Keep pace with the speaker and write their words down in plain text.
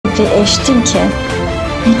kilometre eştin ki.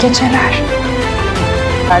 İyi geceler.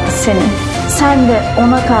 Hadi senin. Sen de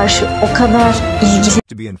ona karşı o kadar ilgili.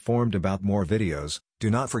 To be informed about more videos,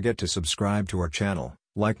 do not forget to subscribe to our channel,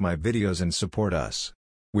 like my videos and support us.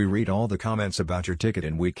 We read all the comments about your ticket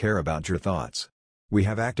and we care about your thoughts. We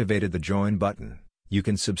have activated the join button. You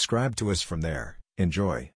can subscribe to us from there.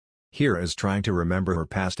 Enjoy. Hira is trying to remember her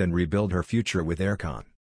past and rebuild her future with Erkan.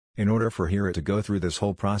 In order for Hira to go through this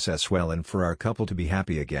whole process well and for our couple to be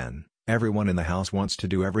happy again, everyone in the house wants to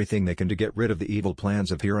do everything they can to get rid of the evil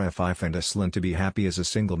plans of Hira Afif and Aslan to be happy as a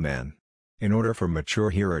single man. In order for mature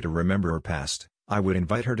Hira to remember her past, I would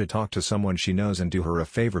invite her to talk to someone she knows and do her a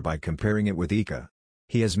favor by comparing it with Ika.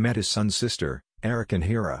 He has met his son's sister, Eric and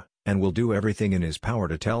Hira, and will do everything in his power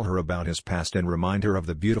to tell her about his past and remind her of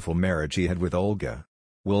the beautiful marriage he had with Olga.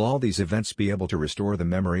 Will all these events be able to restore the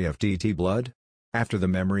memory of TT blood? After the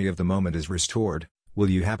memory of the moment is restored, will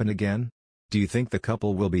you happen again? Do you think the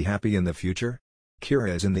couple will be happy in the future? Kira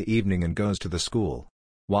is in the evening and goes to the school.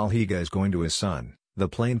 While Higa is going to his son, the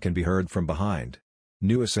plane can be heard from behind.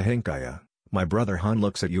 Nua Sahinkaya, my brother Han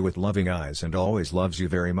looks at you with loving eyes and always loves you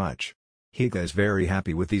very much. Higa is very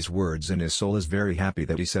happy with these words and his soul is very happy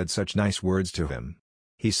that he said such nice words to him.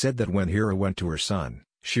 He said that when Hira went to her son,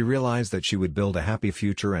 she realized that she would build a happy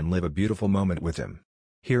future and live a beautiful moment with him.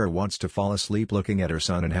 Hira wants to fall asleep looking at her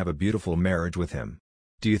son and have a beautiful marriage with him.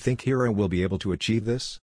 Do you think Hira will be able to achieve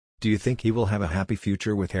this? Do you think he will have a happy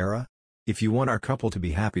future with Hira? If you want our couple to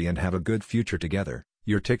be happy and have a good future together,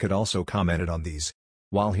 your ticket also commented on these.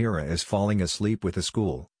 While Hira is falling asleep with the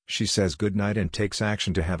school, she says good night and takes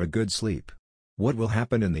action to have a good sleep. What will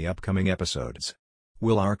happen in the upcoming episodes?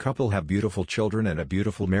 Will our couple have beautiful children and a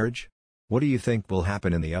beautiful marriage? What do you think will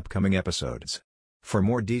happen in the upcoming episodes? For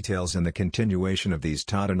more details in the continuation of these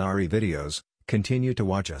Tadanari videos, continue to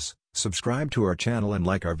watch us, subscribe to our channel and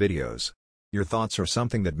like our videos. Your thoughts are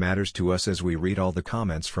something that matters to us as we read all the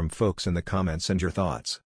comments from folks in the comments and your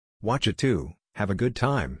thoughts. Watch it too, have a good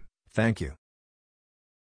time, thank you.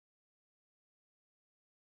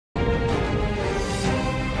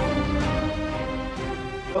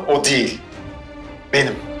 O değil.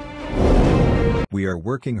 Benim. We are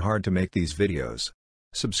working hard to make these videos.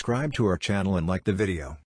 Subscribe to our channel and like the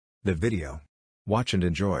video. Watch and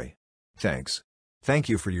enjoy. Thanks. Thank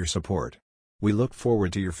you for your support. We look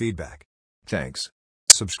forward to your feedback. Thanks.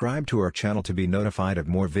 Subscribe to our channel to be notified of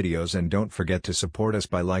more videos and don't forget to support us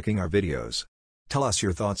by liking our videos. Tell us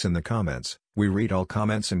your thoughts in the comments. We read all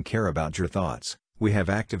comments and care about your thoughts. We have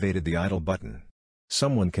activated the idle button.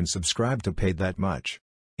 Someone can subscribe to pay that much.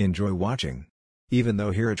 Enjoy watching. Even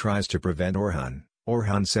though Hira tries to prevent Orhan,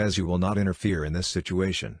 Orhan says you will not interfere in this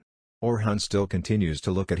situation. Orhan still continues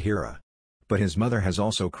to look at Hira. But his mother has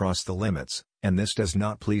also crossed the limits, and this does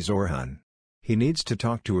not please Orhan. He needs to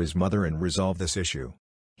talk to his mother and resolve this issue.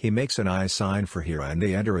 He makes an eye sign for Hira and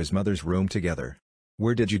they enter his mother's room together.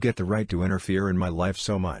 Where did you get the right to interfere in my life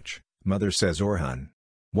so much, mother says Orhan.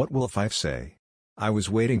 What will Fife say? I was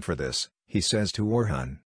waiting for this, he says to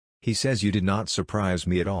Orhan. He says you did not surprise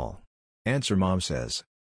me at all. Answer mom says.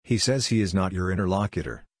 He says he is not your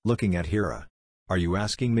interlocutor, looking at Hira. Are you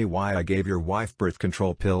asking me why I gave your wife birth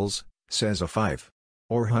control pills, says Afif.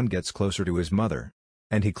 Orhan gets closer to his mother.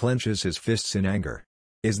 And he clenches his fists in anger.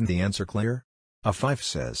 Isn't the answer clear? Afif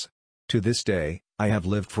says. To this day, I have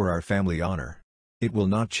lived for our family honor. It will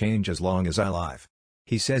not change as long as I live.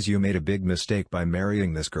 He says you made a big mistake by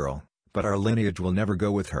marrying this girl, but our lineage will never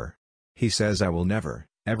go with her. He says I will never,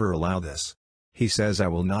 ever allow this. He says I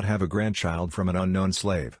will not have a grandchild from an unknown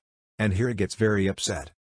slave. And Hira gets very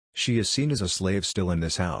upset. She is seen as a slave still in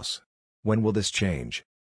this house. When will this change?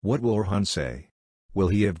 What will Orhan say? Will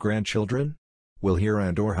he have grandchildren? Will Hira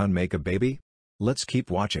and Orhan make a baby? Let's keep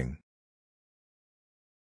watching.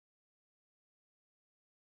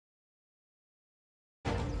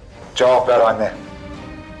 Cevap ver anne.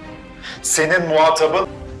 Senin muhatabın...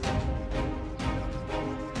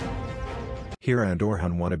 Hira and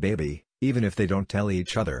Orhan want a baby, even if they don't tell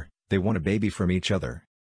each other, they want a baby from each other.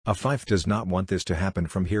 Afif does not want this to happen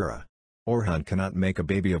from Hira. Orhan cannot make a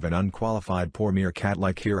baby of an unqualified poor meerkat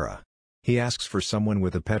like Hira. He asks for someone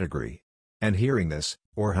with a pedigree. And hearing this,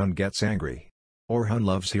 Orhan gets angry. Orhan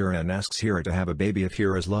loves Hira and asks Hira to have a baby if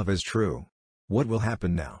Hira's love is true. What will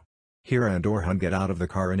happen now? Hira and Orhan get out of the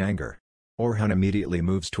car in anger. Orhan immediately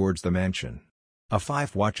moves towards the mansion.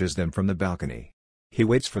 Afif watches them from the balcony. He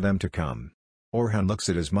waits for them to come. Orhan looks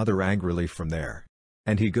at his mother angrily from there.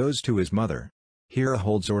 And he goes to his mother. Hira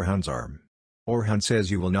holds Orhan's arm. Orhan says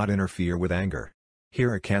you will not interfere with anger.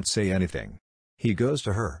 Hira can't say anything. He goes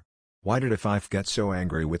to her. Why did Afif get so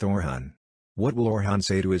angry with Orhan? What will Orhan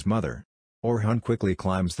say to his mother? Orhan quickly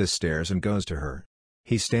climbs the stairs and goes to her.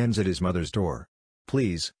 He stands at his mother's door.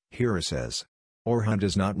 "Please," Hira says. Orhan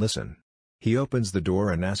does not listen. He opens the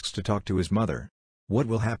door and asks to talk to his mother. What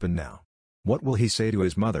will happen now? What will he say to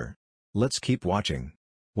his mother? Let's keep watching.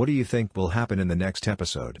 What do you think will happen in the next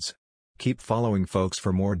episodes? Keep following, folks,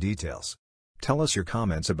 for more details. Tell us your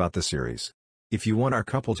comments about the series. If you want our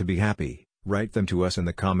couple to be happy, write them to us in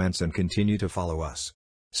the comments and continue to follow us.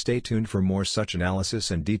 Stay tuned for more such analysis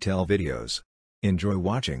and detail videos. Enjoy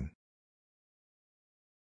watching.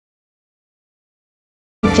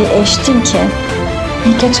 Bir eştin ki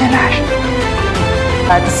İyi geceler.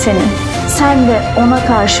 hadi senin. Sen de ona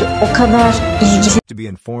karşı o kadar ilgili. To be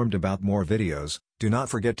informed about more videos, do not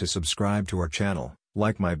forget to subscribe to our channel,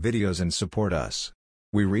 like my videos and support us.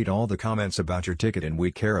 We read all the comments about your ticket and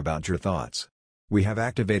we care about your thoughts. We have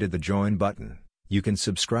activated the join button. You can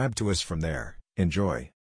subscribe to us from there.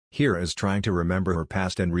 Enjoy. Hira is trying to remember her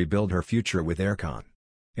past and rebuild her future with Erkan.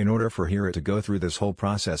 In order for Hira to go through this whole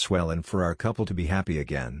process well and for our couple to be happy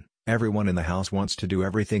again, everyone in the house wants to do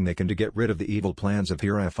everything they can to get rid of the evil plans of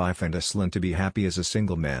Hira Afif and Aslan to be happy as a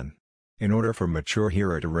single man. In order for mature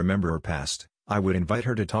Hira to remember her past, I would invite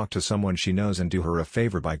her to talk to someone she knows and do her a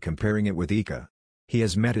favor by comparing it with Ika. He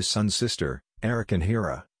has met his son's sister, Eric and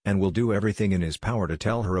Hira, and will do everything in his power to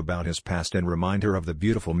tell her about his past and remind her of the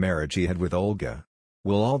beautiful marriage he had with Olga.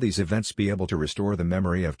 Will all these events be able to restore the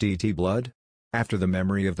memory of TT blood? After the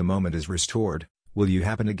memory of the moment is restored, will you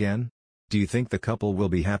happen again? Do you think the couple will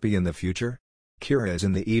be happy in the future? Kira is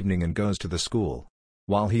in the evening and goes to the school.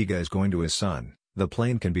 While Higa is going to his son, the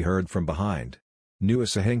plane can be heard from behind. Nua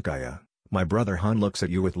Sahinkaya, my brother Han looks at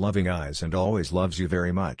you with loving eyes and always loves you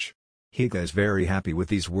very much. Higa is very happy with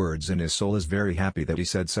these words and his soul is very happy that he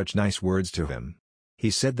said such nice words to him. He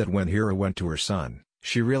said that when Hira went to her son,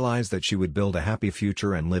 she realized that she would build a happy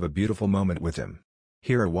future and live a beautiful moment with him.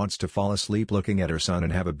 Hira wants to fall asleep looking at her son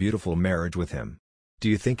and have a beautiful marriage with him. Do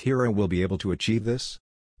you think Hira will be able to achieve this?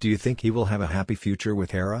 Do you think he will have a happy future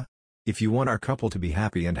with Hira? If you want our couple to be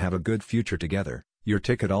happy and have a good future together, your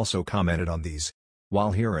ticket also commented on these.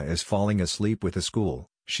 While Hira is falling asleep with the school,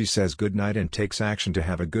 she says good night and takes action to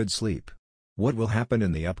have a good sleep. What will happen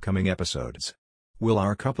in the upcoming episodes? Will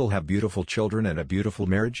our couple have beautiful children and a beautiful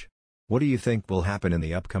marriage? What do you think will happen in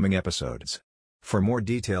the upcoming episodes? For more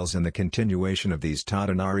details in the continuation of these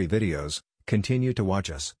Tadanari videos, continue to watch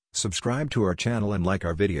us, subscribe to our channel and like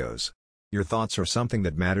our videos. Your thoughts are something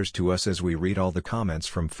that matters to us as we read all the comments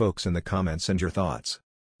from folks in the comments and your thoughts.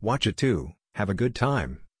 Watch it too, have a good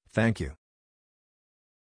time, thank you.